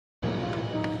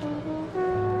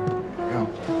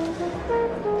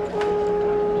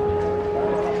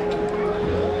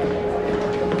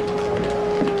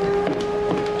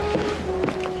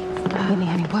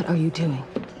doing?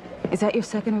 Is that your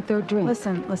second or third drink?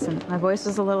 Listen. My voice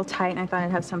was a little tight, and I thought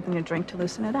I'd have something to drink to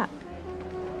loosen it up.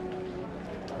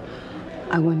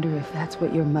 I wonder if that's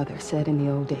what your mother said in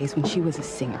the old days when she was a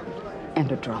singer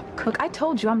and a drunk. Look, I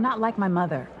told you I'm not like my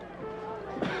mother.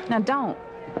 Now, don't.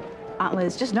 Aunt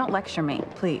Liz, just don't lecture me,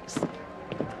 please.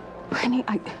 Honey,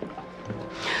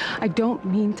 I don't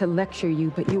mean to lecture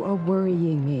you, but you are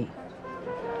worrying me.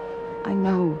 I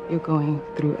know you're going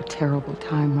through a terrible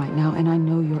time right now, and I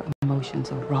know your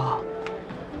emotions are raw.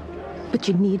 But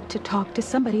you need to talk to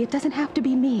somebody. It doesn't have to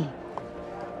be me.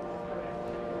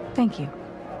 Thank you.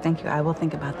 Thank you. I will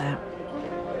think about that.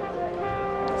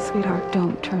 Sweetheart,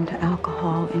 don't turn to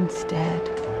alcohol instead.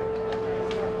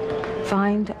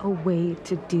 Find a way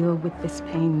to deal with this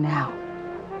pain now.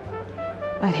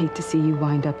 I'd hate to see you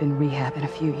wind up in rehab in a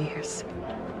few years.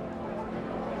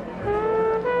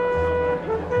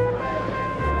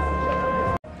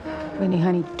 Whitney,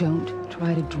 honey, don't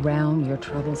try to drown your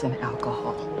troubles in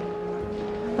alcohol.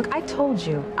 Look, I told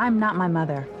you, I'm not my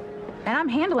mother. And I'm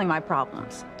handling my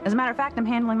problems. As a matter of fact, I'm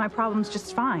handling my problems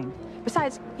just fine.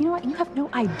 Besides, you know what? You have no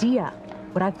idea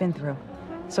what I've been through.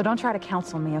 So don't try to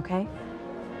counsel me, okay?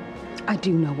 I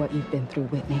do know what you've been through,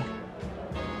 Whitney.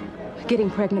 Getting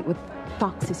pregnant with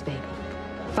Fox's baby.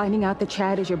 Finding out that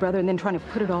Chad is your brother and then trying to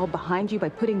put it all behind you by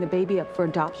putting the baby up for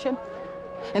adoption.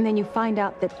 And then you find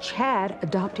out that Chad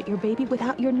adopted your baby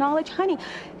without your knowledge. Honey,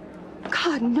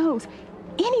 God knows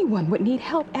anyone would need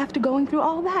help after going through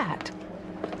all that.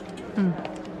 And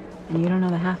you don't know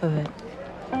the half of it.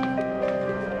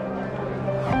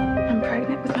 I'm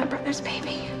pregnant with my brother's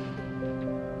baby.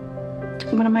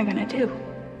 What am I gonna do?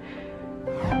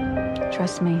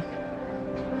 Trust me,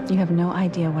 you have no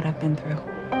idea what I've been through.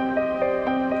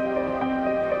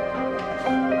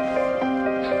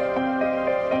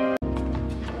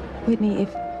 Whitney,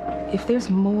 if there's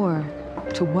more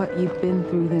to what you've been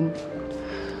through, then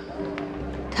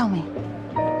tell me.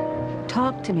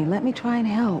 Talk to me. Let me try and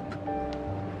help.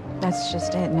 That's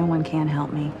just it. No one can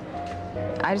help me.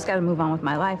 I just gotta move on with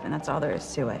my life, and that's all there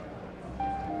is to it.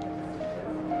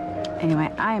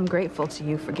 Anyway, I am grateful to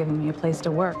you for giving me a place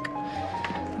to work,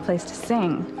 a place to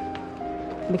sing.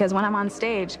 Because when I'm on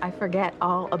stage, I forget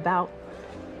all about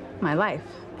my life,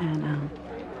 and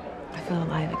I feel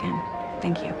alive again.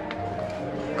 Thank you.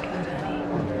 Good, honey.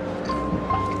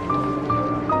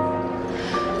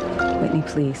 Whitney,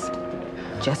 please,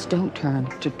 just don't turn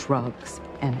to drugs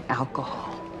and alcohol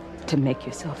to make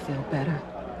yourself feel better.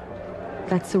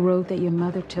 That's the road that your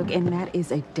mother took, and that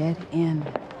is a dead end.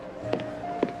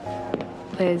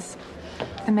 Liz,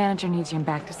 the manager needs you in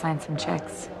back to sign some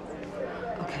checks.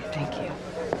 Okay, thank you.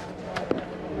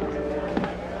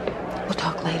 We'll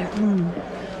talk later.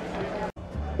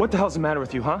 What the hell's the matter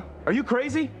with you, huh? Are you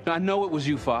crazy? I know it was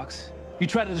you, Fox. You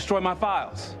tried to destroy my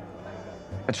files.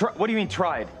 What do you mean,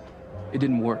 tried? It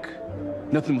didn't work.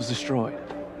 Nothing was destroyed.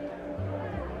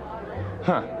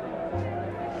 Huh.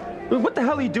 What the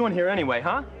hell are you doing here anyway,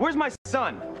 huh? Where's my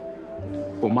son?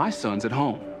 Well, my son's at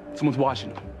home. Someone's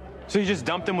watching him. So you just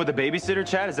dumped him with a babysitter,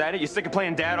 Chad? Is that it? You sick of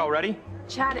playing dad already?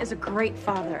 Chad is a great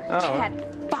father. Oh.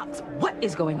 Chad, Fox, what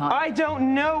is going on? I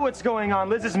don't know what's going on.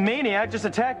 Liz's maniac just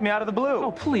attacked me out of the blue.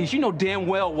 Oh, please, you know damn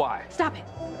well why. Stop it.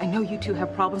 I know you two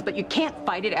have problems, but you can't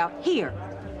fight it out here.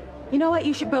 You know what?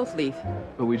 You should both leave.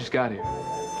 But we just got here.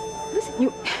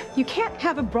 Listen, you can't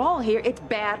have a brawl here. It's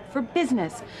bad for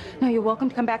business. Now, you're welcome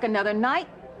to come back another night,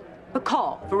 but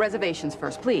call for reservations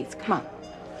first, please. Come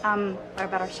on. What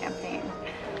about our champagne?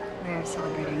 We're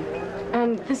celebrating.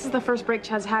 And this is the first break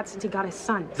Chad's had since he got his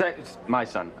son. It's my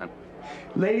son.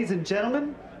 Ladies and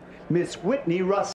gentlemen, Miss Whitney Russell.